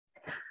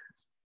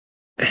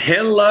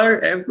Hello,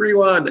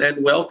 everyone,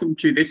 and welcome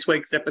to this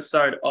week's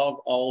episode of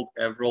Old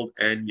Everald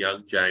and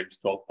Young James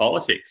Talk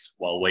Politics.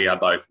 While we are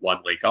both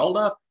 1 week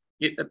older,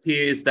 it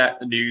appears that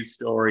the news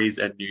stories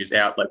and news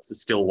outlets are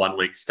still 1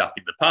 week stuck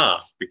in the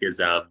past because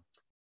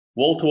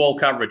wall-to-wall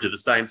coverage of the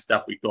same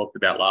stuff we talked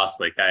about last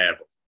week,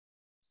 Everald?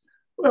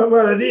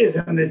 Well, it is,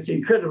 and it's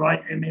incredible. I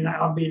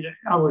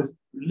was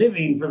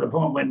living for the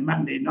point when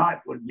Monday night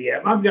would be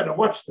out. I've got to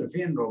watch the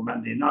funeral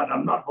Monday night.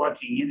 I'm not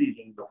watching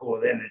anything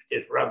before then. It's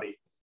just rubbish.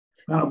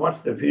 I'm going to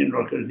watch the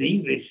funeral because the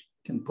English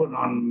can put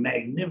on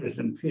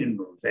magnificent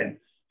funerals,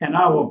 and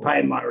I will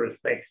pay my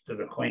respects to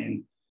the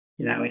Queen.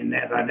 In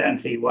that I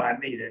don't see why I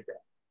needed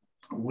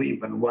to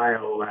weep and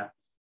wail,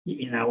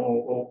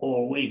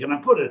 all week. And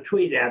I put a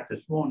tweet out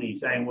this morning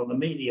saying, "Will the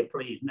media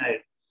please note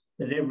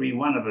that every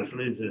one of us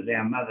loses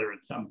our mother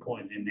at some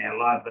point in our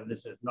life, and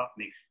this is not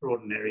an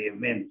extraordinary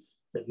event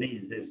that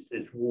needs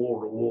this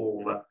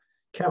wall-to-wall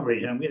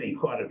coverage." I'm getting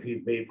quite a few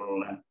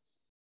people,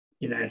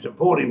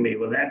 supporting me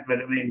with that.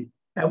 But I mean,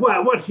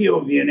 what's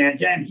your view now,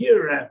 James?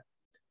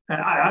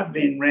 I've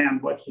been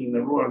round watching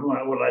the Royals.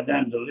 Well, I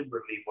don't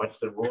deliberately watch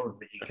the Royals,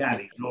 but you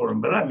can't ignore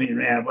them. But I've been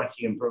round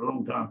watching them for a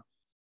long time.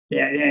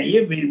 Yeah,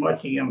 you've been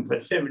watching them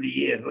for 70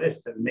 years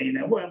less than me.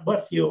 Now,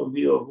 what's your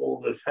view of all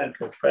this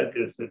hocus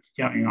pocus that's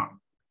going on?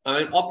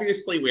 I mean,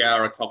 obviously, we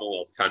are a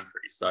Commonwealth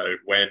country, so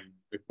when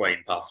the Queen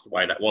passed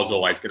away, that was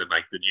always going to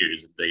make the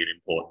news and be an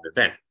important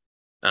event,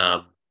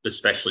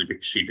 especially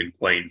because she'd been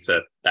Queen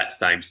for that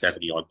same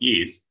 70-odd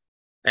years.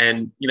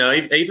 And,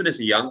 even as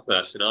a young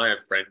person, I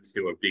have friends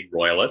who are big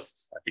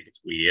royalists. I think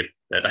it's weird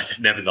that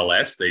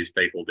nevertheless, these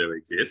people do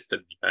exist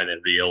and they're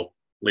real,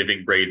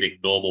 living, breathing,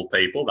 normal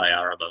people. They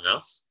are among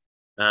us.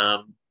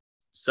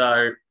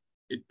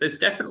 There's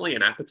definitely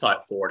an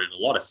appetite for it in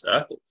a lot of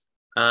circles.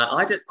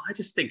 I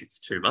just think it's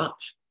too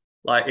much.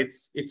 Like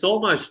it's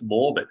almost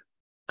morbid,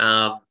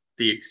 the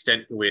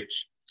extent to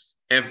which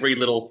every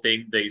little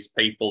thing these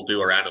people do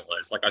are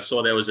analysed. Like I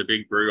saw there was a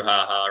big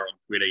brouhaha on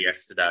Twitter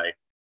yesterday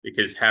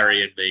because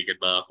Harry and Meghan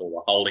Markle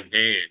were holding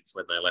hands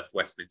when they left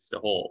Westminster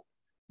Hall.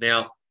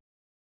 Now,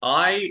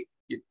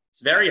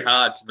 it's very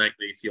hard to make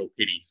me feel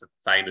pity for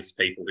famous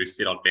people who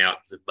sit on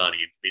mountains of money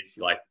and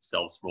insulate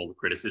themselves from all the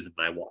criticism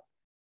they want.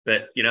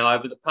 But,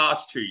 over the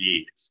past 2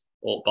 years,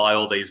 by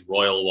all these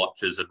royal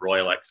watchers and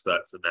royal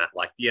experts and that,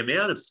 like the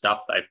amount of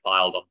stuff they've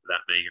piled onto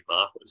that Meghan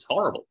Markle is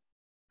horrible.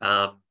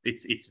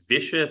 It's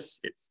vicious,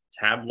 it's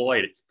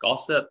tabloid, it's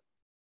gossip.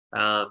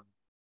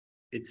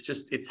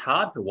 It's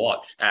hard to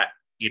watch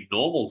in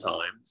normal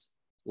times,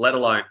 let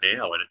alone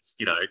now, and it's,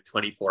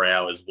 24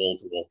 hours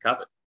wall-to-wall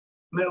covered.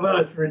 Well,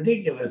 it's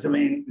ridiculous. I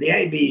mean, the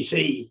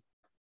ABC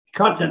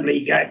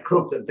constantly go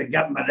crook that the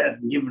government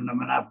hasn't given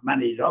them enough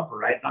money to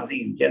operate, and I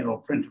think in general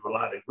principle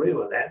I'd agree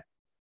with that.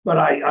 But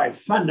I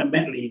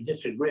fundamentally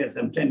disagree with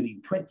them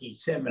sending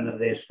 27 of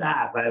their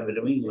staff over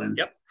to England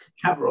to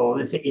cover all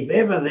this. If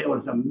ever there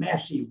was a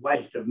massive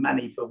waste of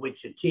money for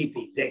which a chief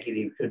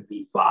executive should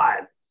be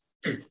fired,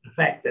 it's the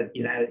fact that,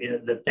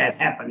 that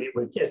happened. It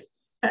was just,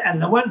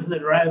 and the ones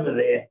that are over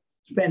there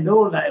spend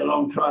all day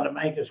long trying to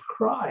make us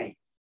cry.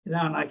 And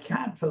I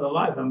can't for the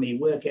life of me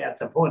work out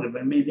the point of it.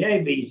 I mean, the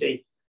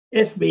ABC,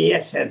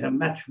 SBS has a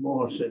much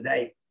more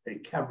sedate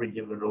coverage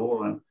of it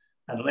all and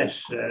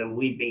less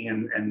weeping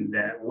and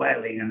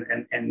wailing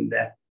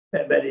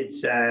but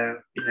it's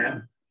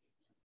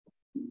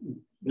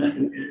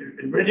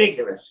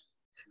ridiculous.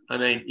 I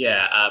mean,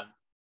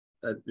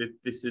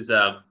 this is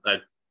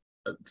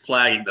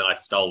flagging that I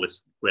stole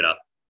this from Twitter,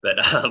 but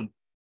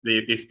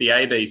if the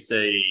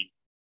ABC,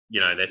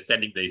 they're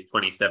sending these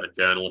 27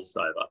 journalists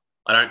over,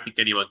 I don't think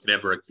anyone can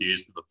ever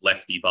accuse them of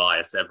lefty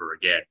bias ever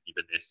again,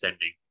 even they're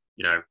sending,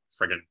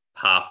 friggin'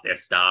 half their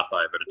staff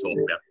over to talk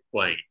about the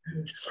Queen.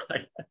 It's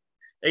like,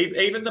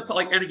 even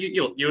and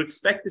you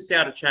expect this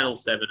out of Channel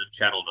 7 and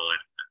Channel 9.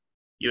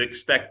 You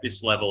expect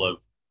this level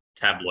of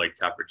tabloid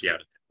coverage out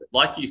of it. But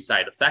like you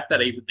say, the fact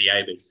that even the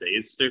ABC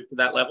is stooped to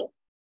that level,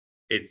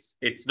 it's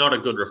not a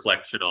good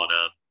reflection on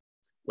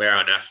where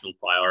our national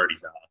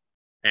priorities are.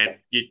 And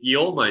you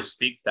almost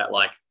think that,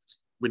 like,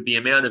 with the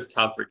amount of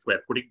coverage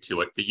we're putting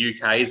to it, the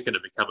UK is going to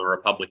become a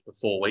republic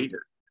before we do.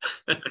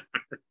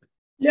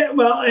 Yeah,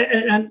 well,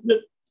 and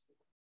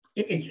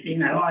it's,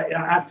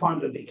 I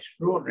find it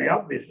extraordinary.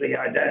 Obviously,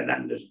 I don't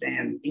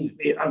understand.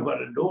 I've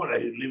got a daughter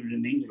who lives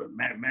in England,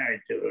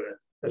 married to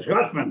a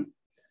Scotsman,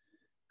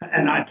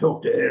 and I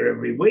talk to her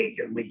every week,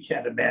 and we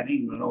chat about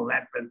England and all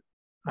that. But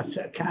I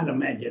can't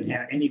imagine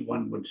how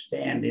anyone would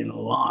stand in a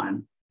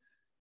line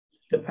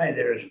to pay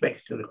their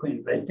respects to the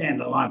Queen. They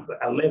stand in line for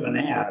 11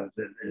 hours,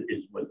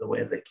 was the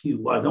way the queue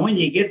was. And when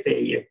you get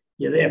there,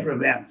 you're there for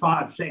about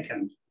 5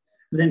 seconds.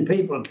 And then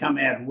people come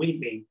out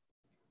weeping.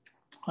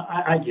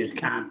 I just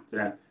can't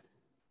work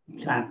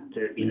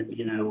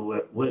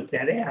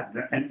that out.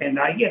 And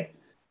I get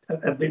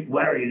a bit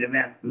worried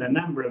about the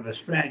number of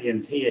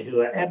Australians here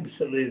who are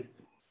absolute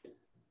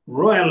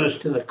royalists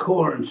to the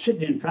core and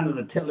sit in front of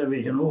the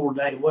television all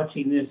day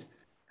watching this.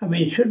 I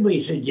mean, should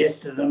we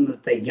suggest to them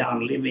that they go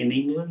and live in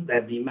England?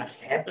 They'd be much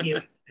happier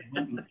if they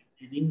went and lived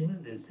in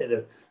England instead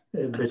of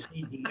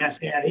besieging us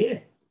out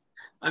here.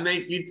 I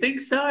mean, you'd think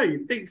so.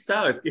 You'd think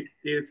so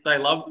if they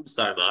love them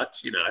so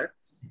much,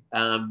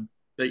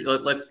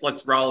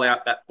 let's roll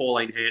out that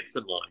Pauline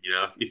Hanson line.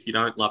 If you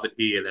don't love it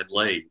here, then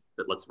leave.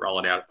 But let's roll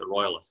it out at the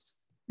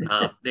Royalists.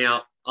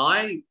 Now,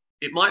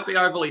 it might be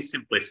overly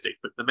simplistic,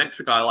 but the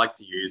metric I like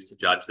to use to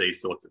judge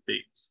these sorts of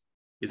things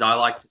is I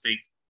like to think,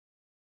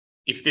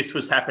 if this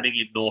was happening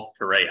in North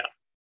Korea,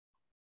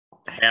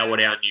 how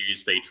would our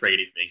news be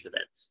treating these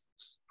events?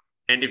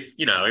 And if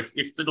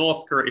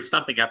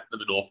something happened to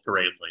the North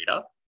Korean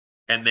leader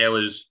and there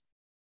was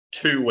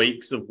 2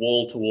 weeks of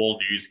wall-to-wall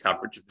news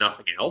coverage of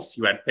nothing else,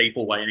 you had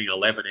people waiting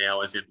 11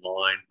 hours in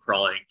line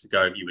crying to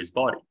go view his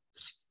body.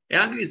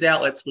 Our news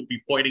outlets would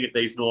be pointing at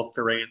these North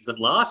Koreans and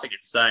laughing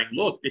and saying,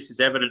 look, this is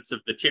evidence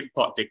of the Tin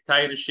Pot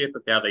dictatorship,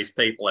 of how these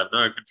people have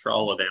no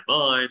control of their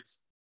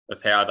minds,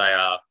 of how they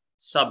are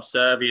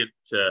subservient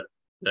to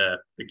the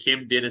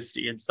Kim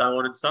dynasty and so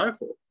on and so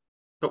forth.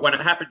 But when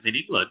it happens in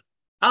England,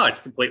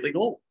 it's completely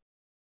normal.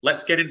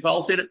 Let's get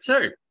involved in it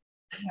too.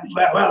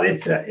 Well,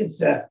 it's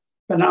a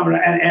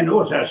phenomenon. And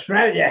also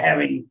Australia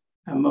having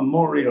a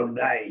Memorial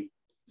Day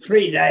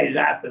 3 days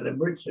after the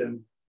Brits have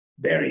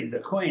buried the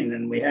Queen,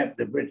 and we hope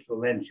the Brits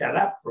will then shut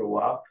up for a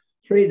while.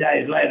 3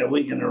 days later,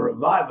 we're going to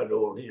revive it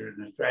all here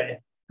in Australia.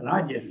 And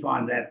I just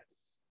find that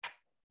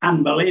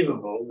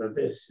unbelievable that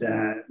this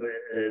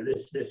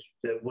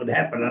would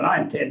happen, and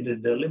I intend to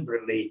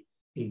deliberately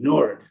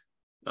ignore it.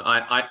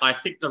 I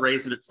think the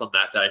reason it's on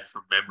that day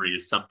from memory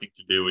is something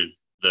to do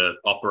with the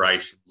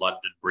Operation London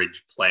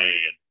Bridge plan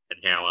and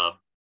how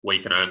we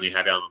can only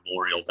have our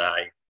Memorial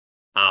Day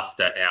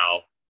after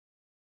our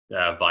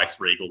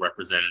Vice-Regal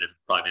representative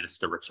Prime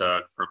Minister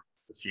returned from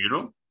the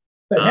funeral.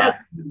 But how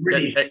can the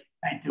British say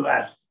to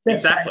us?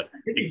 Exactly.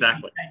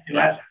 To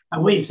us,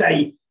 and we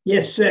say,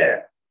 yes,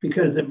 sir,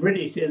 because the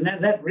British, and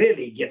that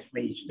really gets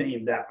me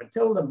steamed up. But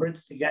tell the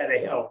Brits to go to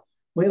hell.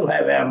 We'll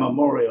have our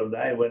Memorial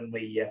Day when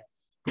we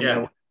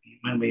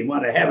when we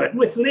want to have it.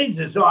 Which leads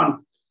us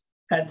on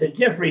to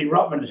Geoffrey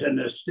Robinson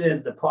has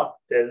stirred the pot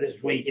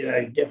this week.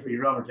 Geoffrey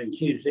Robinson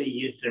QC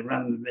used to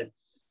run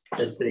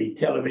the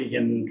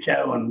television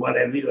show and what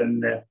have you,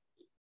 and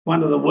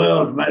one of the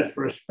world's most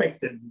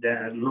respected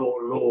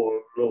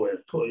lawyers.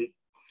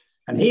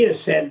 And he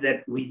has said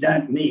that we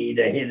don't need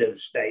a head of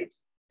state,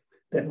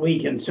 that we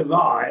can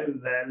survive,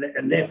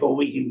 and therefore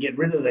we can get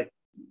rid of the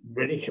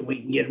British and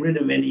we can get rid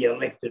of any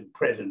elected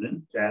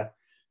president.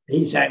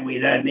 He's saying we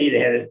don't need a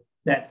head of,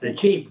 that the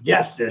Chief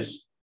Justice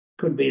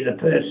could be the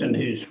person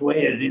who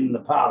swears in the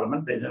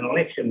Parliament. There's an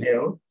election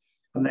held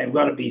and they've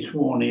got to be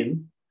sworn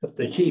in, but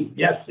the Chief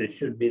Justice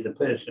should be the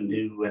person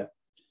who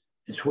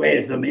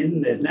swears them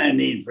in. There's no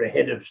need for a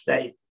head of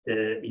state,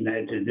 to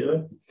do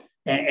it.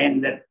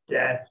 And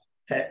that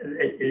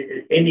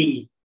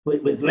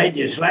with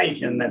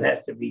legislation that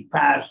has to be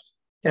passed,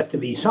 has to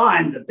be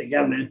signed, that the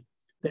government,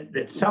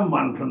 that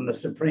someone from the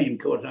Supreme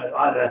Court,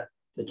 either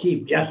the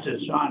Chief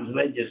Justice signs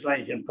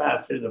legislation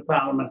passed through the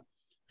Parliament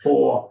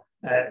or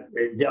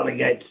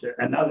delegates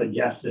another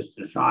justice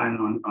to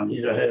sign on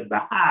his or her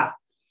behalf.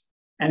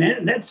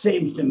 And that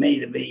seems to me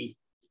to be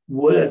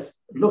worth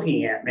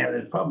looking at. Now,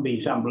 there's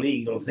probably some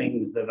legal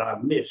things that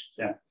I've missed,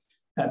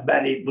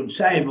 but it would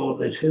save all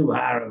this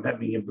hoo-ha of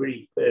having a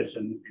British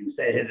person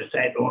instead head of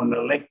state or an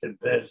elected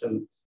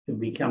person who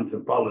becomes a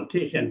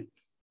politician.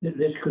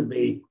 This could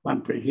be,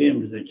 one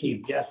presumes the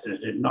Chief Justice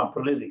is not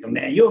political.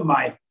 Now, you're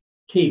my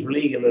chief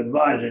legal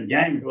advisor,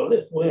 James. Will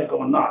this work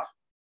or not?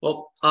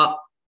 Well,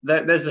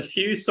 there's a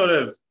few sort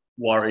of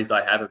worries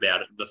I have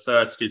about it. The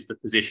first is the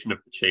position of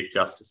the Chief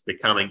Justice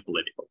becoming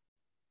political,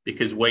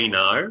 because we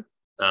know,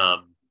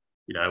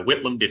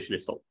 Whitlam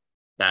dismissal,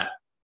 that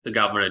the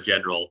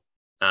Governor-General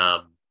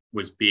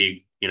was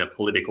big in a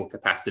political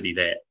capacity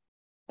there.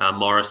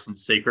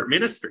 Morrison's secret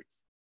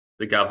ministries,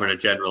 the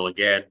Governor-General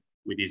again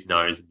with his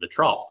nose in the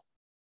trough.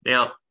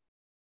 Now,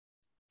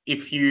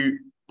 if you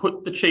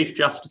put the Chief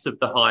Justice of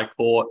the High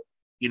Court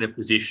in a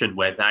position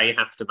where they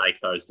have to make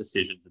those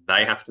decisions and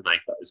they have to make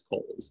those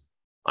calls,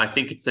 I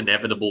think it's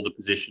inevitable the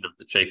position of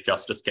the Chief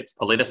Justice gets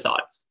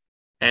politicised.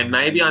 And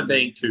maybe I'm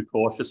being too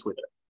cautious with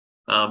it.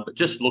 But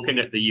just looking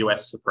at the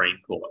US Supreme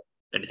Court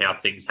and how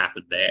things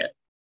happen there,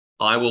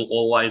 I will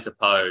always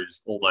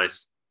oppose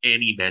almost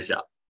any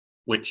measure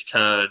which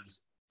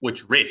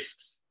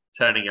risks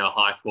turning our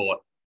High Court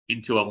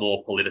into a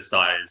more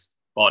politicised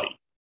body.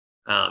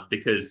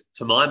 Because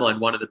to my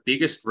mind, one of the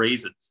biggest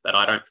reasons that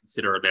I don't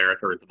consider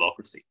America a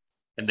democracy,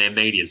 and their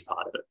media is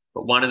part of it,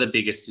 but one of the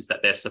biggest is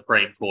that their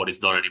Supreme Court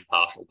is not an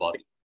impartial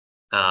body.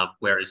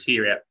 Whereas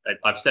here,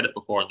 I've said it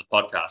before on the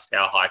podcast,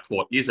 our High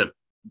Court is a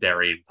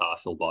very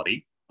impartial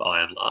body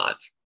by and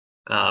large.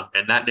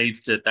 And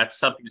that's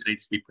something that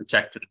needs to be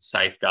protected and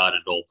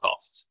safeguarded at all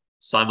costs.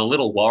 So I'm a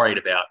little worried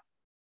about,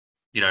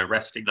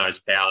 resting those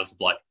powers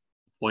of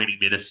appointing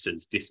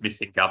ministers,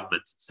 dismissing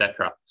governments,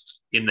 etc.,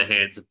 in the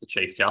hands of the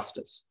Chief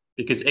Justice.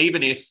 Because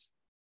even if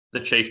the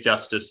Chief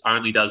Justice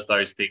only does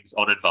those things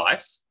on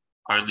advice,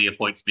 only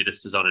appoints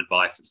ministers on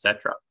advice,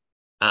 etc.,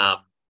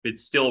 it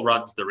still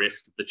runs the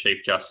risk of the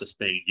Chief Justice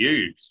being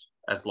used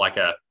as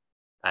a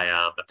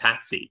a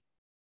patsy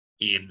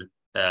in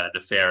a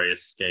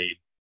nefarious scheme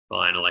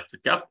by an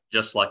elected government,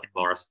 just like in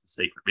Morrison's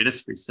secret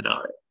ministry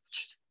scenario.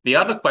 The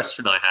other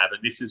question I have,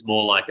 and this is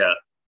more like a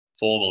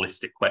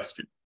formalistic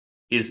question,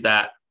 is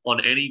that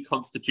on any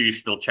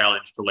constitutional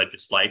challenge to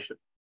legislation,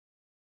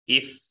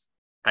 if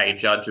a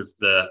judge of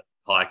the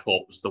High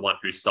Court was the one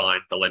who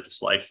signed the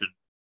legislation,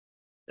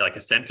 like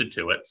assented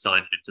to it,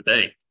 signed it into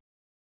being,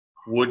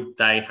 would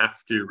they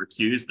have to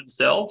recuse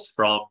themselves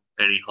from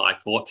any High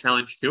Court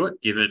challenge to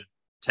it, given,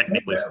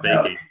 technically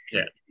speaking,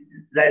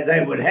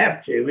 They would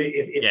have to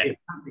if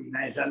something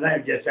they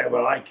would just say,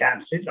 well, I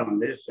can't sit on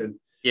this, and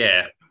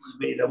yeah, that would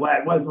be the way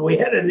it was. We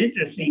had an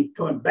interesting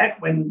time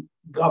back when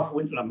Gough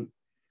Whitlam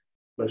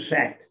was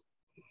sacked.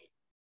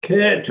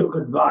 Kerr took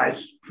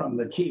advice from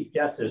the Chief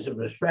Justice of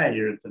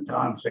Australia at the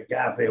time, Sir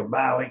Garfield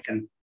Barwick,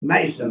 and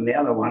Mason, the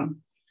other one,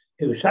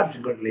 who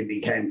subsequently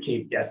became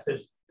Chief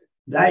Justice.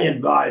 They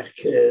advised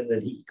Kerr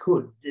that he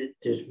could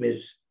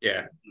dismiss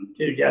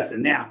two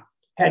justices. Now,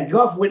 had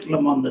Gough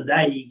Whitlam on the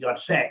day he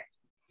got sacked,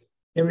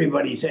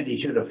 everybody said he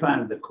should have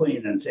phoned the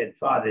Queen and said,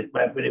 fire this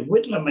bloke. But if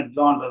Whitlam had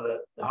gone to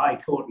the High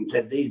Court and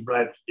said, these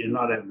blokes do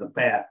not have the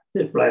power,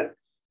 this bloke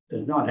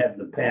does not have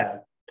the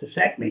power to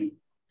sack me,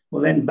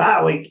 well, then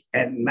Barwick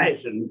and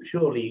Mason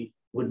surely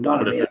would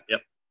not have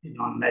been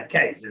on that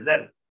case. Is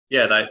that?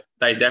 Yeah,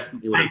 they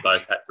definitely would have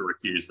both had to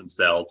recuse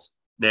themselves.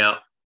 Now,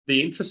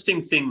 the interesting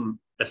thing,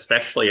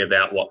 especially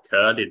about what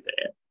Kerr did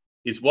there,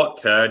 is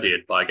what Kerr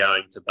did by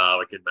going to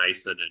Barwick and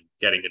Mason and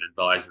getting an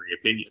advisory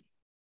opinion.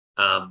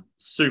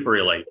 Super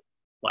illegal,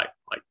 like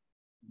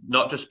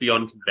not just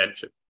beyond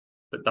convention,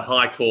 but the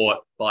High Court,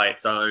 by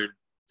its own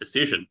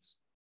decisions,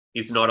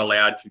 is not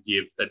allowed to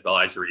give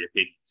advisory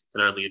opinions. It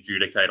can only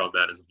adjudicate on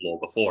matters of law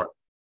before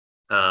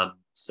it.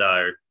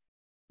 So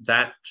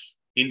that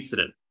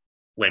incident,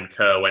 when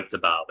Kerr went to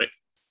Barwick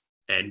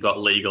and got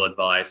legal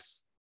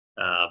advice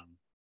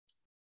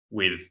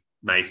with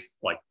Mason,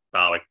 like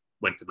Barwick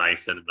went to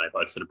Mason and they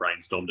both sort of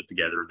brainstormed it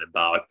together, and then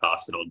Barwick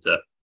passed it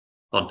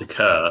on to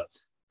Kerr.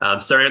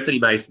 Sir Anthony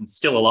Mason's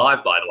still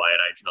alive, by the way, at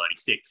age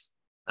 96.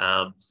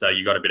 So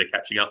you got a bit of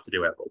catching up to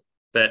do, Ethel.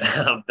 But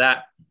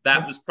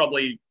that was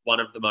probably one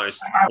of the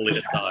most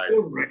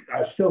politicised.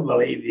 I still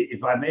believe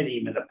if I met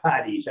him at a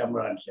party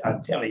somewhere,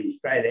 I'd tell him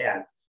straight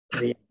out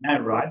that he had no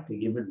right to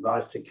give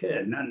advice to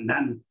Kerr,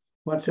 none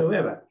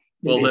whatsoever.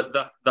 Well,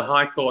 the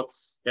High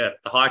Court's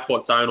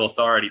own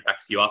authority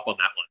backs you up on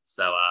that one.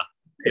 So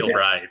feel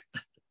brave.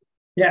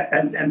 Yeah,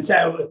 and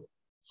so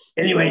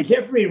anyway,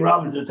 Jeffrey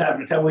Robbins is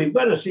over. So we've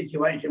got a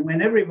situation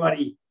when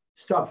everybody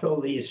stops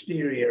all the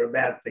hysteria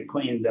about the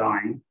Queen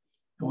dying,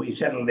 and we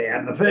settle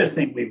down. The first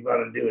thing we've got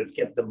to do is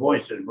get the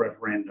Voices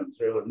referendum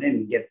through, and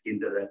then get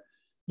into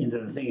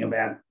the thing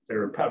about the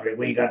Republic.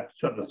 We got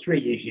sort of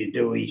three issues.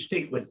 Do we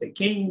stick with the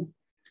King?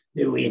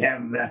 Do we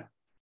have?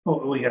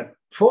 We got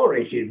four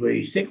issues.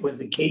 We stick with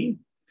the King.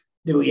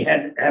 Do we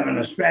have an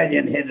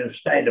Australian head of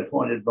state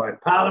appointed by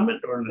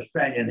Parliament, or an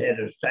Australian head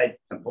of state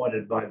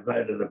appointed by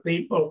vote of the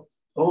people?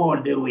 Or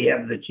do we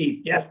have the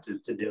Chief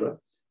Justice to do it?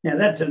 Now,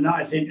 that's a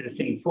nice,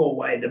 interesting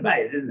four-way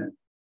debate, isn't it?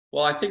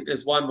 Well, I think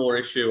there's one more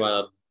issue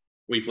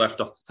we've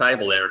left off the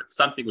table there, and it's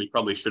something we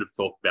probably should have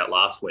talked about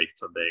last week,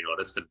 if I'm being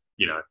honest, and,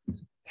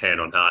 hand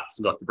on heart,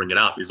 forgot to bring it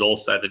up, is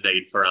also the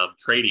need for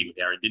treaty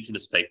with our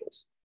Indigenous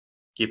peoples,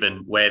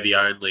 given we're the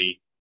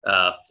only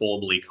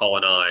formally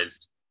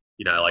colonised,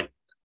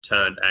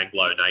 turned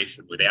Anglo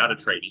nation without a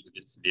treaty with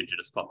its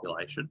Indigenous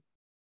population.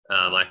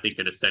 I think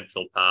an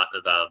essential part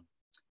of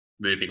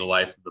moving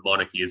away from the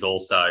monarchy is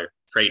also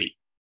treaty.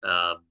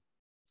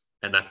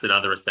 And that's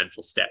another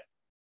essential step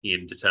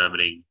in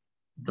determining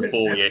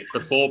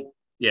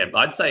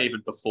I'd say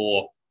even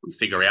before we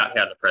figure out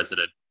how the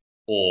president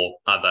or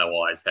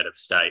otherwise head of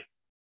state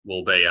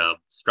will be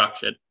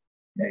structured.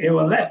 Yeah,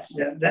 well, that's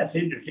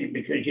interesting,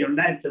 because you'll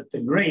note that the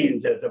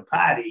Greens as a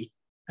party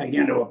are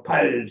going to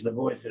oppose the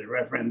Voices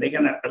referendum. They're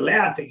going to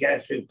allow it to go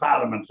through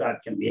Parliament so it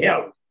can be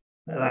held.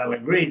 They'll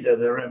agree to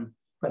the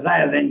but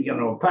they are then going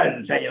to oppose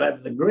it. So you'll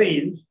have the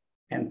Greens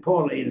and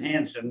Pauline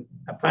Hanson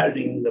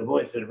opposing the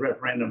Voices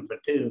referendum for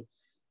two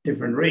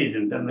different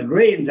reasons. And the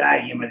Greens'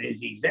 argument is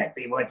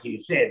exactly what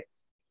you said,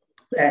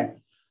 that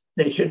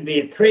there should be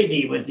a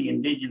treaty with the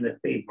Indigenous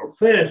people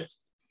first,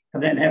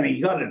 and then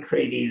having got a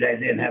treaty, they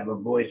then have a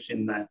voice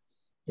in the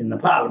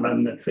Parliament,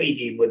 and the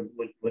treaty would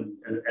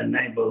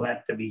enable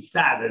that to be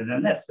started.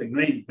 And that's the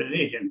Greens'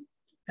 position.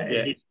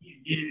 Yeah.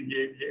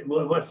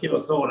 What's your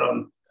thought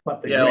on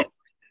what the Greens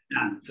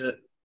have done?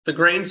 The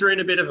Greens are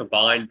in a bit of a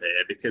bind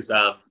there, because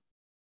I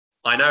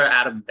know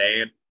Adam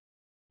Bandt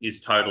is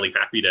totally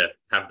happy to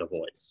have the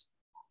voice,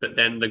 but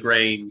then the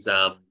Greens,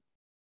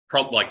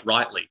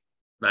 rightly,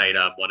 made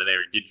one of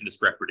their Indigenous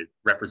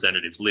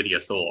representatives, Lydia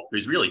Thorpe,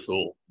 who's really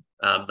cool.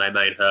 They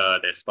made her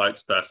their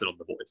spokesperson on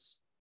the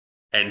voice,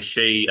 and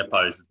she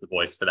opposes the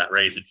voice for that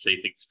reason. She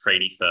thinks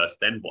treaty first,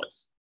 then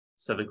voice.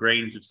 So the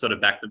Greens have sort of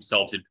backed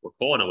themselves into a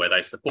corner where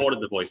they supported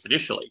the voice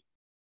initially,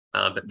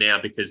 but now,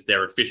 because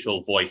their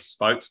official voice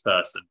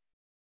spokesperson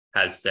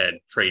has said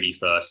treaty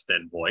first,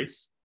 then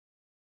voice,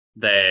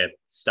 they're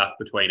stuck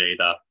between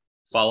either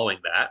following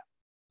that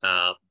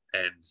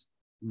and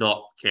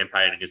not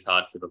campaigning as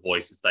hard for the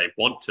voice as they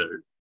want to,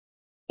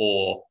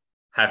 or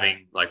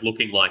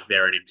looking like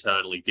they're an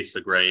internally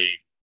disagreeing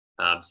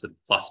sort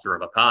of cluster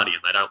of a party,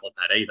 and they don't want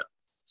that either.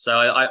 So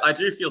I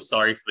do feel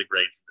sorry for the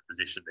Greens in the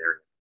position they're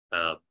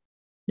in.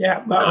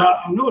 Yeah, but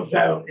and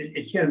also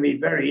it's going to be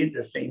very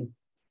interesting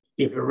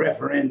if a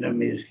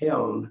referendum is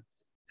held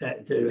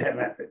to have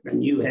a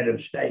new head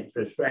of state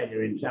for Australia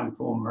in some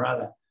form or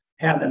other,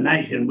 how the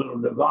nation will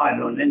divide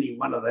on any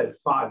one of those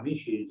 5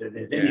 issues. And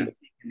if anybody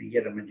can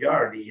get a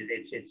majority,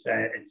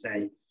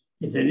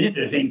 it's an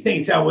interesting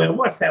thing. So we'll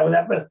watch that with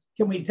that. But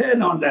can we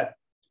turn on to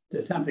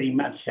something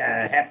much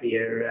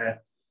happier?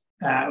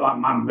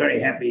 I'm very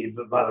happy,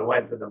 by the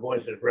way, for the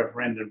Voices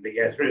referendum to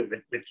go through.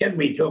 But can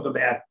we talk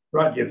about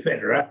Roger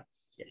Federer,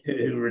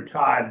 who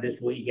retired this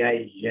week,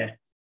 age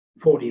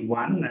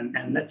 41,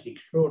 and that's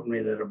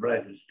extraordinary that a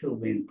bloke has still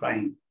been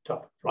playing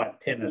top-flight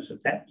tennis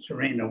at that.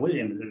 Serena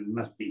Williams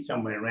must be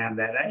somewhere around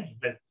that age.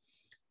 But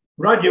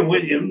Roger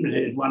Williams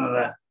is one of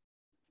the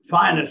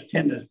finest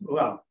tennis.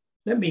 Well,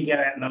 let me go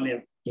out on a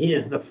limb. He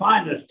is the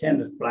finest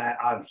tennis player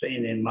I've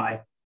seen in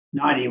my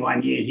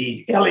 91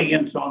 years. His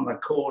elegance on the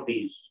court,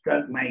 his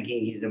stroke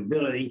making, his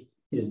ability,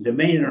 his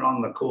demeanour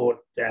on the court,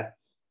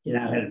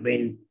 has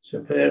been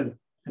superb,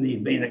 and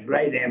he's been a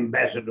great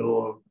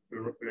ambassador.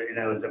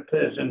 As a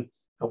person,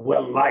 a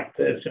well-liked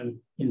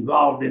person,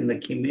 involved in the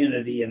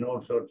community in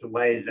all sorts of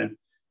ways,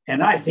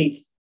 and I think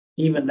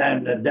even though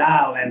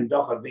Nadal and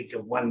Djokovic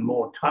have won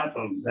more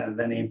titles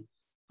than him,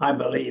 I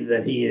believe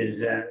that he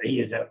is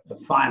a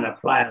finer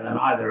player than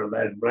either of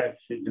those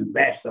blokes who can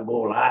bash the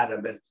ball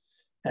harder. But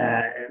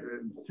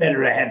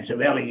Federer had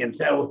some elegance.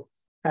 So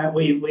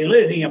we're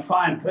losing a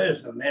fine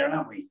person there,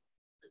 aren't we?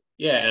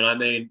 Yeah, and I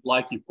mean,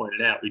 like you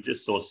pointed out, we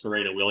just saw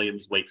Serena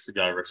Williams weeks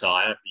ago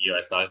retire at the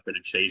US Open,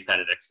 and she's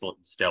had an excellent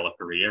and stellar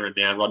career, and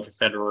now Roger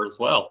Federer as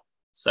well.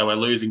 So we're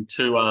losing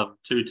two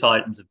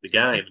titans of the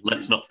game.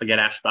 Let's not forget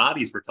Ash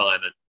Barty's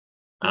retirement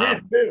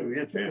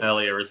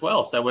earlier as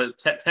well. So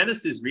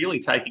tennis is really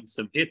taking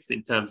some hits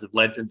in terms of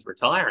legends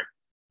retiring.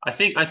 I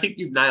think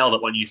you've nailed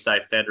it when you say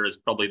Federer is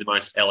probably the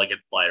most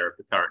elegant player of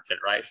the current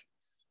generation,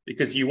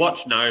 because you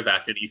watch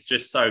Novak and he's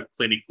just so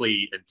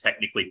clinically and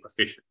technically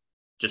proficient,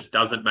 just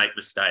doesn't make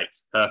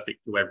mistakes,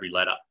 perfect to every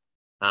letter.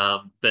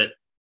 But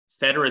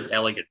Federer's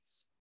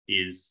elegance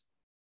is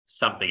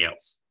something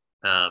else.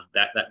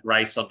 That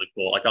grace on the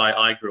court. Like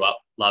I grew up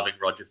loving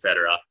Roger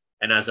Federer,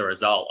 and as a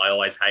result, I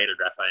always hated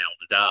Rafael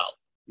Nadal,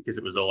 because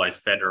it was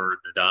always Federer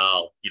and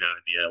Nadal, in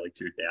the early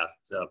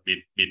 2000s,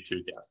 mid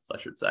 2000s, I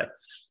should say.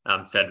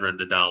 Federer and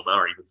Nadal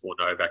Murray before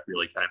Novak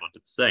really came onto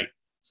the scene.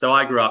 So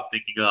I grew up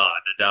thinking,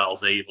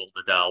 Nadal's evil,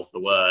 Nadal's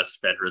the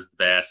worst, Federer's the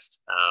best.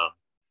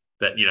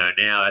 But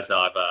now as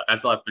I've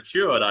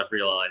matured, I've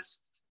realised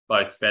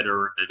both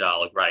Federer and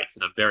Nadal are greats,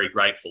 and I'm very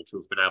grateful to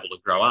have been able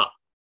to grow up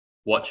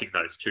watching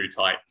those two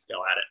titans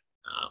go at it.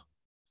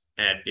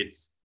 And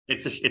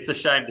it's a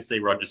shame to see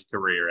Roger's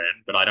career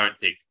end, but I don't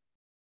think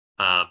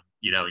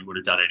he would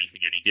have done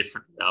anything any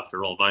different.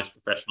 After all, most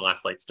professional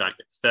athletes don't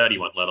get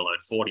 31, let alone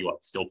 41,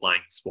 still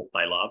playing the sport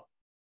they love.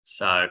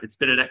 So it's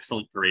been an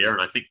excellent career,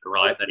 and I think you're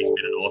right that he's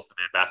been an awesome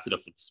ambassador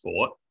for the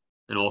sport,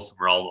 an awesome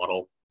role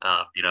model.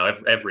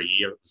 Every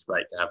year it was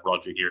great to have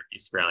Roger here at the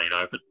Australian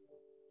Open.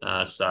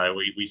 So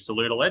we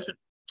salute a legend.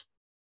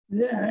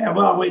 Yeah,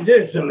 well, we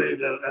do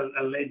salute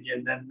a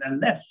legend,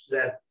 and that's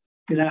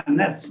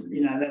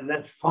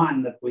that's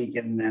fine that we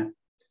can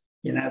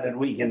that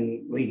we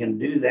can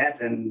do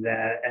that, and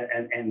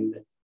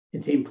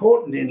it's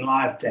important in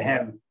life to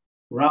have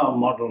role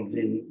models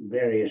in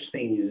various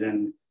things,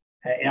 and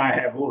I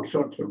have all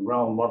sorts of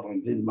role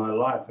models in my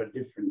life at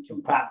different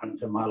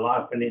compartments of my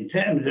life, and in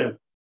terms of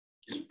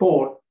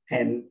sport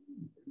and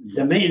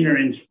demeanour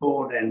in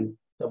sport and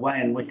the way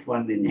in which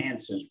one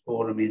enhances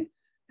sport, I mean,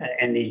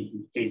 and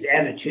his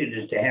attitude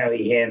as to how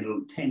he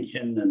handled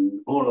tension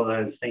and all of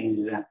those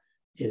things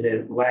is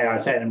a way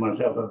I say to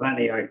myself, if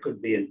only I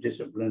could be as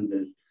disciplined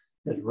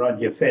as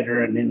Roger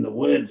Federer, and in the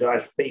words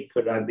I speak,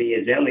 could I be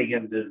as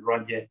elegant as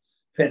Roger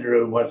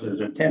Federer was as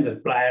a tennis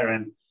player,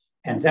 and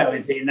so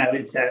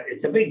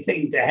it's a big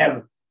thing to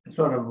have a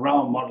sort of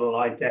role model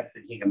like that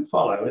you can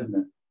follow, isn't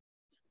it?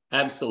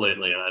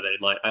 Absolutely. I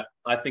mean,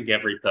 I think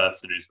every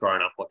person who's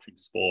grown up watching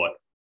sport,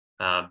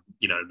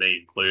 me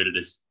included,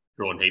 has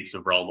drawn heaps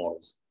of role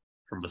models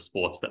from the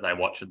sports that they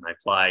watch and they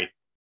play.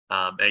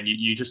 And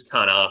you just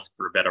can't ask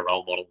for a better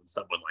role model than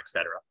someone like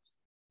Federer.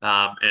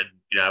 And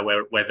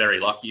we're very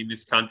lucky in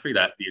this country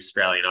that the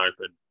Australian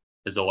Open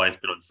has always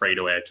been on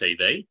free-to-air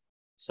TV.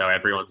 So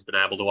everyone's been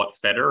able to watch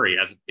Federer. He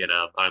hasn't been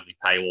only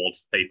paywalled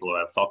for people who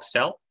have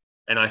Foxtel.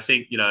 And I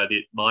think,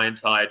 my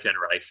entire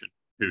generation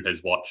who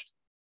has watched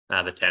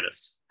the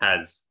tennis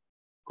has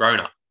grown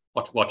up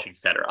watching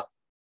Federer.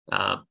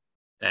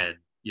 And,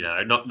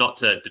 not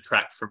to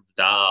detract from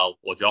Nadal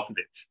or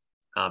Djokovic,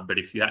 but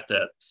if you had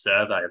to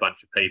survey a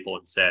bunch of people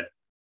and said,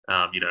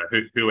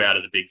 who out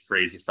of the big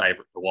three is your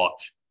favourite to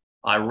watch,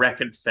 I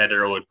reckon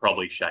Federer would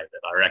probably shape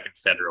it. I reckon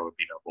Federer would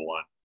be number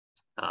one,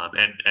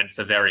 and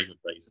for very good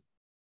reason.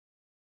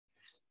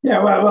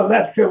 Yeah, well,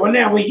 that's true. Well,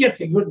 now we get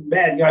to good and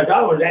bad guys.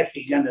 I was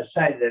actually going to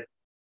say that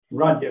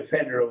Roger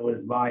Federer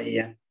was my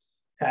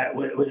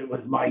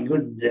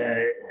good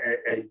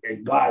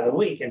guy of the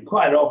week, and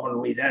quite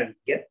often we don't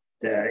get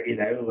a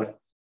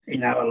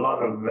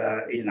lot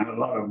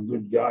of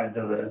good guys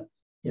of the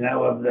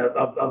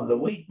of the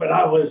week. But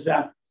I was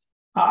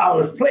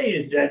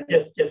pleased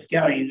just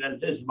going.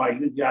 This is my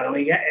good guy of the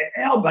week.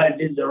 Albo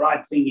did the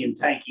right thing in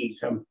taking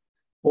some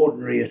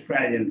ordinary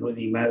Australians with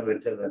him over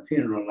to the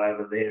funeral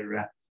over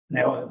there.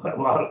 Now,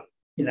 well,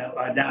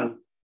 I don't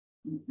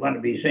want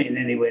to be seen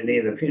anywhere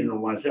near the funeral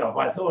myself.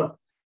 I thought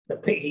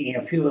that picking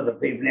a few of the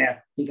people, now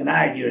you can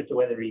argue as to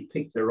whether he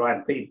picked the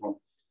right people,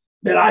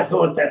 but I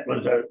thought that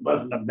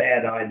wasn't a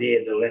bad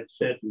idea to let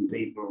certain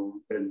people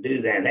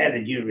do that. How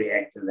did you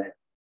react to that?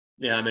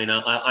 Yeah, I mean,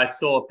 I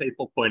saw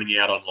people pointing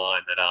out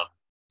online that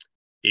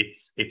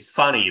it's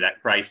funny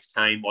that Grace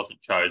Tame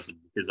wasn't chosen,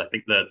 because I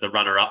think the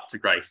runner-up to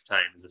Grace Tame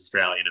as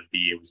Australian of the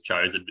Year was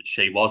chosen, but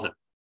she wasn't.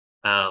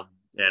 And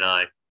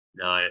I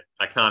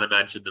can't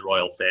imagine the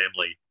royal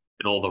family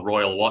and all the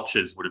royal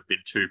watchers would have been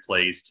too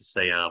pleased to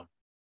see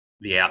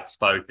the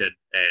outspoken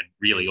and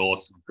really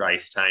awesome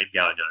Grace Tame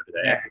going over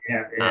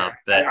there.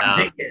 But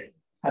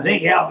I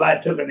think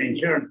Albert took an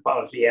insurance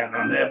policy out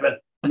on her. But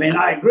I mean,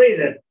 I agree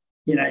that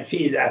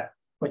she's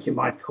what you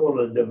might call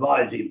a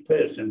divisive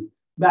person,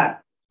 but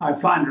I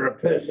find her a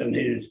person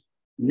who's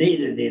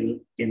needed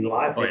in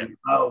life and the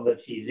role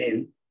that she's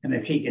in, and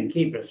if she can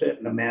keep a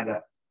certain amount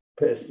of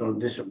personal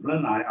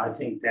discipline, I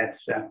think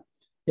that's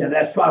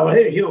that's fine. Well,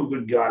 who's your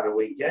good guy of the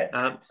week, Jack?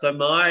 So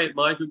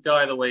my good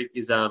guy of the week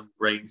is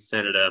Green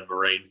Senator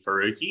Mehreen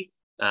Faruqi.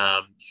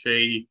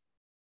 She,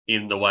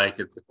 in the wake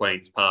of the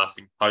Queen's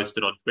passing,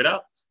 posted on Twitter.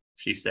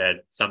 She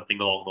said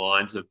something along the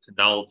lines of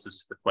condolences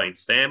to the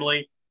Queen's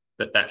family,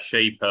 but that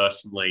she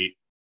personally,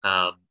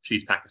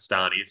 she's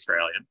Pakistani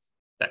Australian,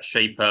 that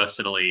she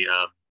personally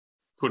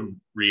couldn't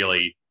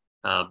really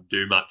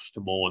do much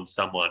to mourn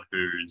someone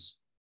who's,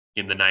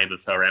 in the name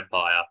of her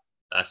empire,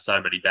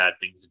 so many bad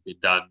things have been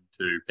done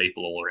to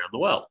people all around the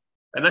world.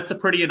 And that's a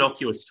pretty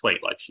innocuous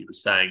tweet. Like, she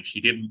was saying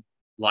she didn't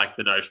like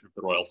the notion of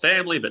the royal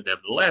family, but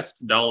nevertheless,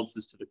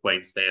 condolences to the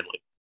Queen's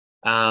family.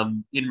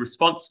 In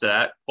response to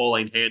that,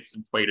 Pauline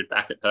Hanson tweeted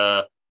back at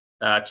her,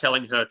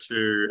 telling her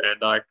to,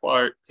 and I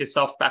quote, piss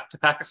off back to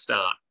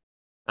Pakistan,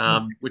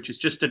 which is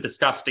just a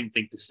disgusting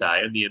thing to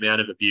say. And the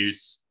amount of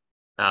abuse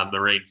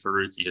Mehreen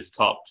Faruqi has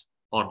copped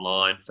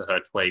online for her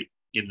tweet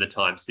in the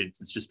time since,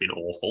 it's just been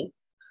awful.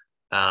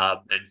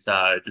 And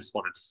so just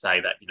wanted to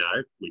say that,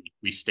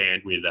 we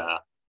stand with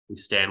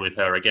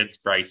her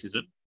against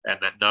racism, and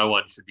that no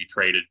one should be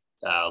treated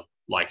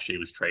like she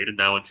was treated.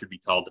 No one should be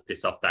told to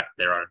piss off back to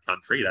their own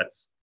country.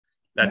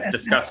 That's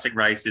disgusting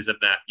racism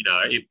that,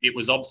 it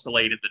was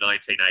obsolete in the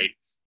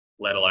 1980s,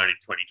 let alone in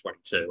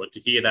 2022. And to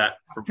hear that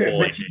from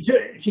Pauline...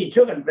 She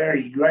took it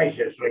very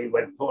graciously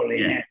when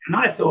Pauline had, and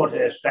I thought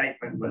her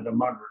statement was a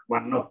moderate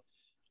one. Look,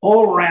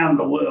 all around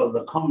the world,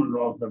 the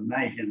Commonwealth of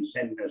Nations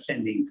are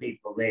sending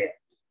people there,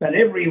 but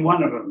every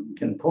one of them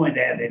can point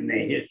out in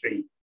their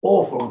history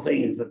awful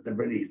things that the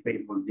British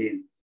people did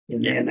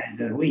in their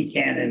nation. We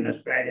can in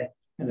Australia,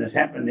 and it's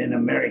happened in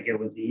America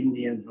with the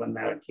Indians when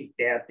they were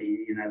kicked out,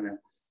 and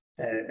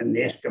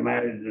the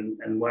Eskimos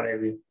and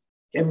whatever.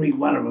 Every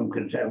one of them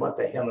could say, what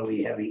the hell are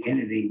we having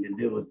anything to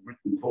do with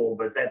Britain for?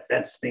 But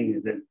that's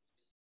things that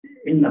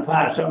in the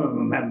past, some of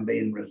them haven't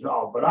been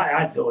resolved. But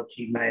I thought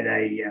she made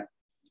a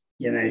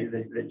a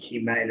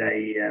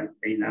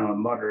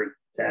moderate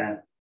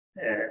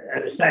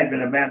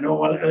statement about,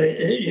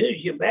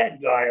 who's your bad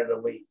guy of the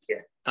week?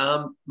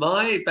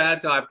 My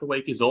bad guy of the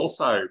week is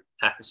also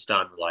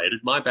Pakistan related.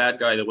 My bad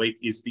guy of the week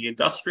is the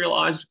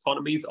industrialized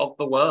economies of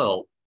the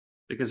world,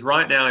 because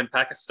right now in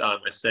Pakistan,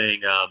 we're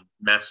seeing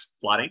mass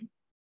flooding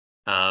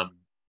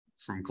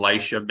from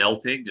glacier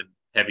melting and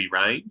heavy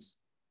rains.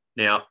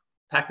 Now,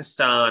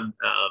 Pakistan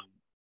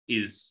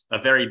is a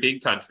very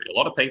big country, a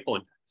lot of people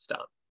in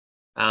Pakistan.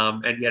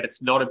 And yet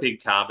it's not a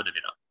big carbon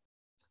emitter.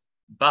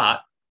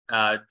 But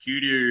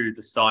due to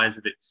the size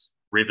of its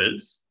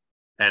rivers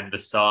and the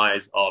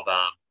size of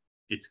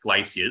its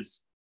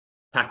glaciers,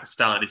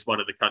 Pakistan is one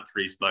of the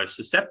countries most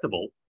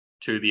susceptible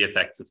to the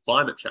effects of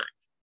climate change.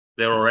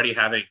 They're already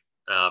having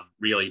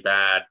really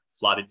bad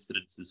flood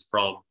incidences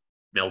from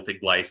melting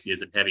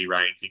glaciers and heavy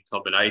rains in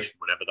combination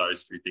whenever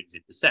those two things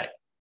intersect.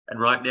 And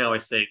right now we're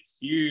seeing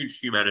huge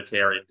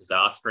humanitarian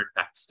disaster in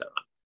Pakistan.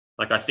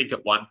 Like, I think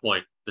at one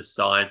point, the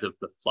size of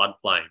the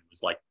floodplain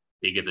was like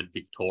bigger than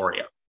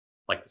Victoria,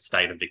 like the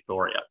state of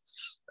Victoria,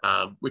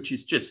 which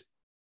is just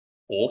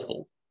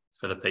awful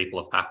for the people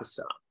of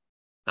Pakistan.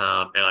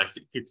 And I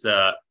think it's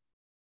a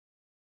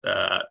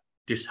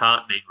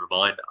disheartening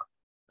reminder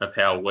of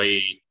how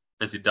we,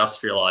 as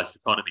industrialized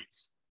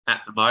economies,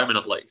 at the moment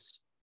at least,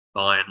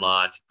 by and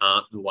large,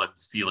 aren't the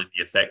ones feeling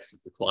the effects of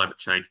the climate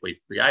change we've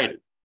created.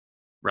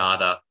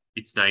 Rather,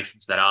 it's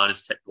nations that aren't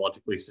as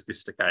technologically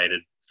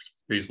sophisticated,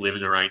 whose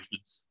living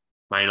arrangements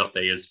may not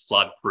be as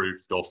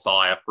flood-proofed or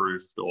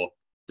fire-proofed or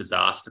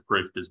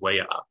disaster-proofed as we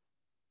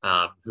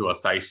are, who are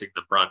facing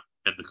the brunt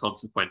and the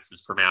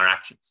consequences from our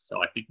actions.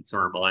 So I think it's a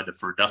reminder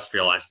for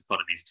industrialized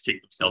economies to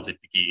kick themselves into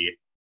gear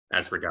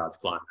as regards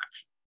climate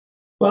action.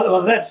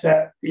 Well, that's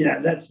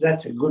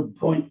that's a good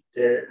point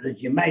that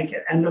you make.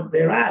 And look,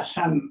 there are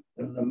some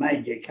of the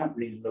major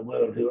companies in the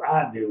world who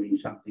are doing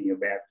something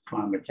about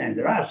climate change.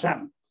 There are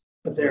some,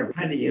 but there are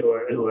plenty who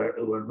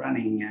are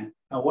running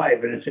away.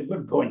 But it's a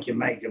good point you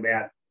make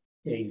about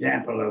the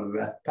example of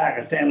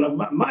Pakistan.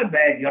 Look, my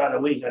bad guy of the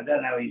week, I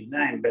don't know his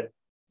name, but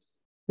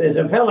there's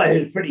a fellow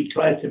who's pretty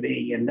close to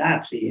being a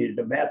Nazi who's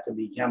about to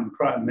become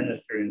prime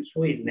minister in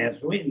Sweden. Now,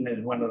 Sweden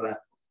is one of the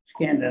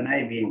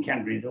Scandinavian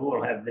countries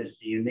all have this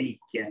unique,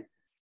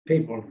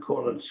 people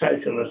call it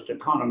socialist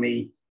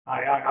economy.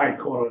 I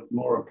call it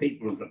more a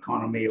people's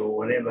economy or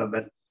whatever,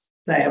 but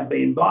they have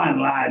been by and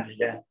large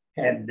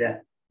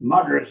had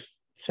moderate,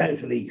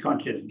 socially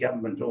conscious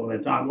governments all the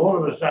time.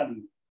 All of a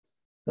sudden,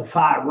 the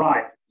far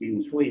right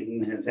in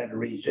Sweden has had a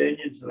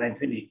resurgence, and they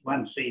finished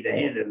one seat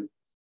ahead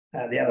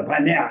of the other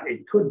party. Now,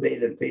 it could be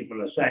that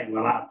people are saying,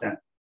 well,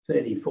 after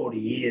 30, 40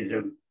 years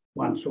of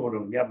one sort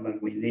of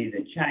government, we need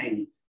a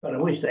change. But I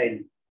wish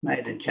they'd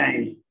made a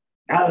change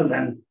other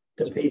than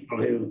to people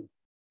who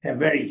have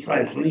very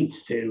close links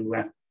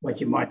to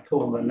what you might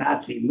call the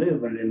Nazi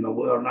movement in the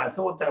world. And I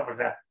thought that was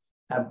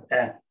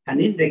an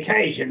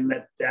indication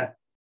that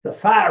the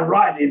far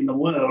right in the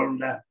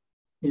world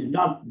is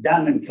not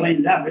done and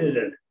cleaned up, is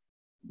it?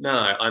 No,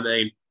 I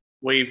mean,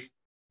 we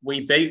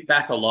beat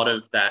back a lot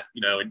of that,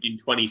 in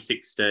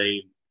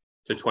 2016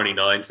 to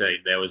 2019,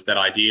 there was that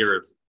idea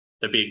of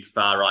the big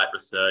far right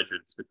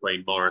resurgence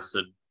between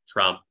Morrison,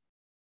 Trump,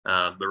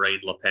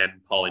 Marine Le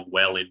Pen polling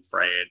well in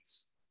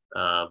France,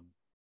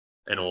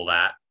 and all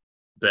that.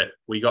 But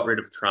we got rid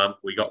of Trump,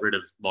 we got rid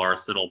of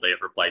Morrison,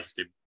 albeit replaced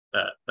him.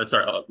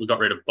 We got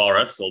rid of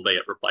Boris,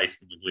 albeit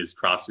replaced him with Liz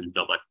Truss, who's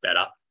not much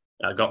better.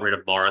 Got rid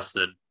of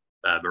Morrison.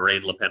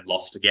 Marine Le Pen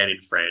lost again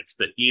in France.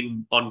 But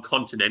on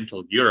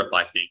continental Europe,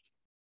 I think,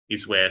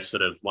 is where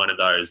sort of one of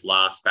those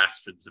last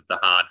bastions of the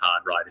hard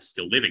right is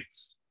still living.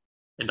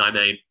 And I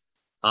mean,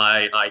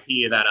 I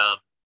hear that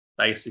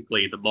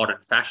basically the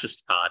modern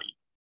fascist party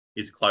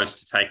is close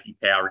to taking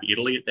power in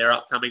Italy at their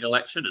upcoming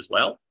election as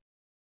well.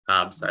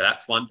 So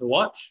that's one to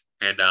watch.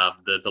 And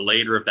the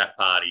leader of that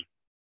party,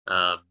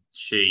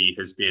 she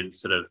has been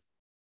sort of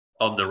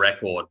on the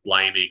record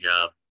blaming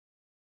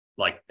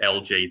like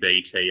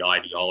LGBT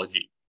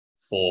ideology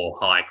for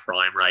high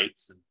crime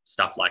rates and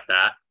stuff like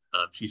that.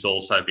 She's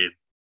also been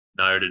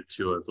noted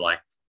to have like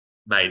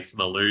made some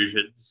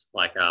allusions,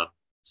 like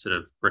sort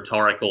of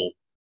rhetorical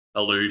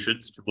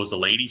allusions to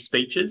Mussolini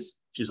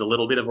speeches, which is a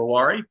little bit of a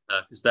worry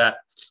because that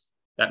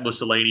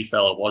Mussolini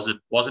fella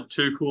wasn't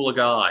too cool a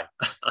guy,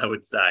 I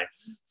would say.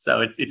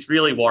 So it's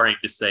really worrying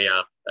to see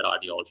that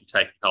ideology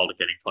taking hold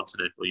again in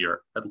continental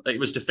Europe. It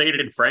was defeated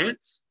in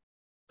France,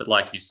 but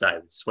like you say,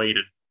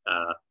 Sweden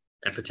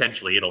and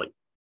potentially Italy,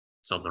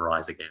 it's on the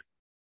rise again.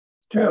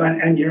 True,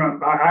 and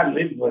I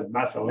lived with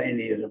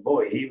Mussolini as a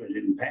boy. He was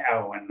in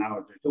power when I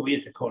was. We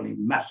used to call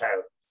him Musso.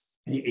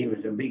 He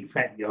was a big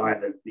fat guy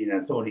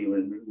that thought he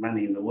was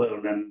running the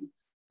world, and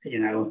he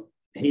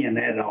and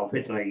Adolf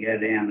Hitler go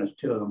down as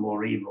two of the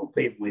more evil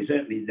people. We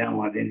certainly don't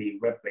want any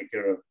replica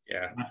of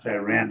Musso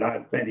around. I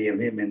had plenty of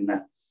him in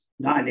the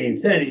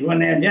 1930s. Well,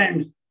 now,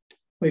 James,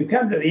 we've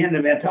come to the end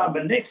of our time,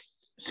 but next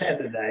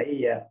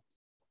Saturday,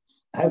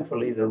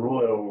 hopefully the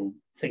royal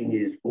thing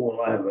is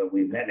all over.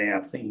 We've had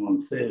our thing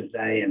on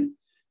Thursday,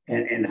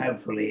 and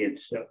hopefully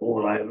it's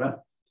all over.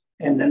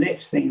 And the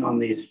next thing on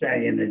the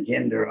Australian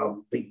agenda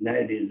of big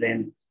note is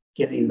then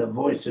getting the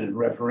Voices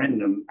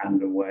referendum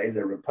underway.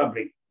 The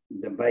Republic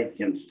debate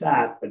can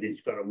start, but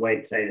it's got to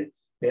wait. Say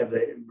we have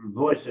the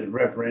Voices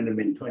referendum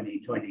in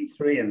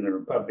 2023 and the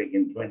Republic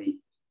in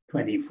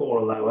 2024,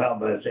 although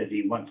Albo says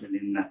he wants it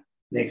in the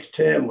next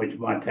term, which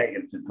might take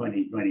it to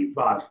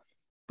 2025.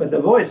 But the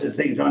Voices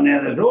thing's on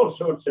now. There's all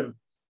sorts of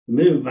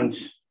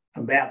movements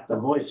about the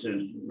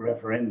Voices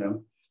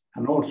referendum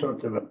and all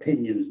sorts of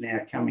opinions now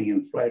coming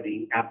and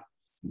floating up.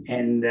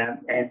 And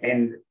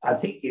I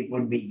think it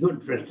would be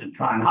good for us to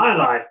try and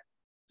highlight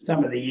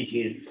some of the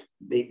issues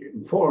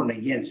for and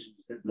against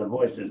the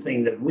Voices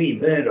thing that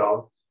we've heard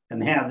of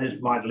and how this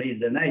might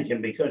lead the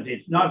nation, because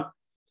it's not,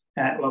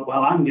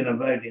 well, I'm going to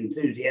vote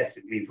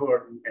enthusiastically for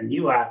it and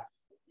you are,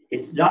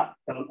 it's not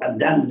a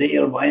done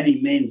deal by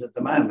any means at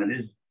the moment,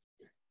 is it?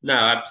 No,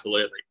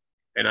 absolutely.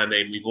 And I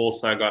mean, we've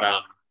also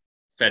got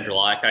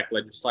federal ICAC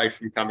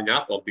legislation coming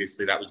up.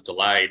 Obviously, that was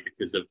delayed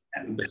because of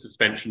the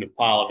suspension of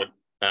Parliament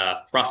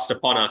thrust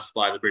upon us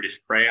by the British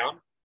Crown.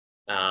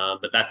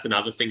 But that's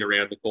another thing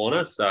around the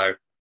corner. So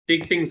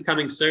big things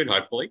coming soon,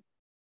 hopefully.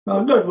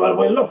 Well, good. Well,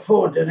 we look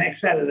forward to next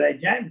Saturday,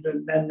 James.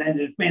 And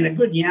it's been a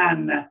good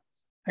yarn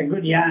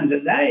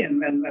today,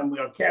 and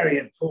we'll carry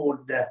it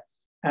forward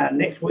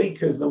next week,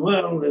 because the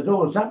world, there's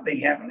always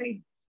something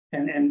happening.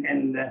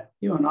 And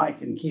you and I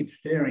can keep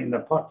stirring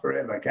the pot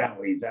forever,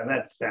 can't we? So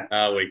that's...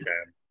 we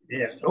can.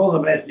 Yes. All the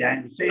best,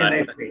 James. See you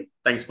next week.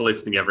 Thanks for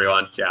listening,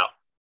 everyone. Ciao.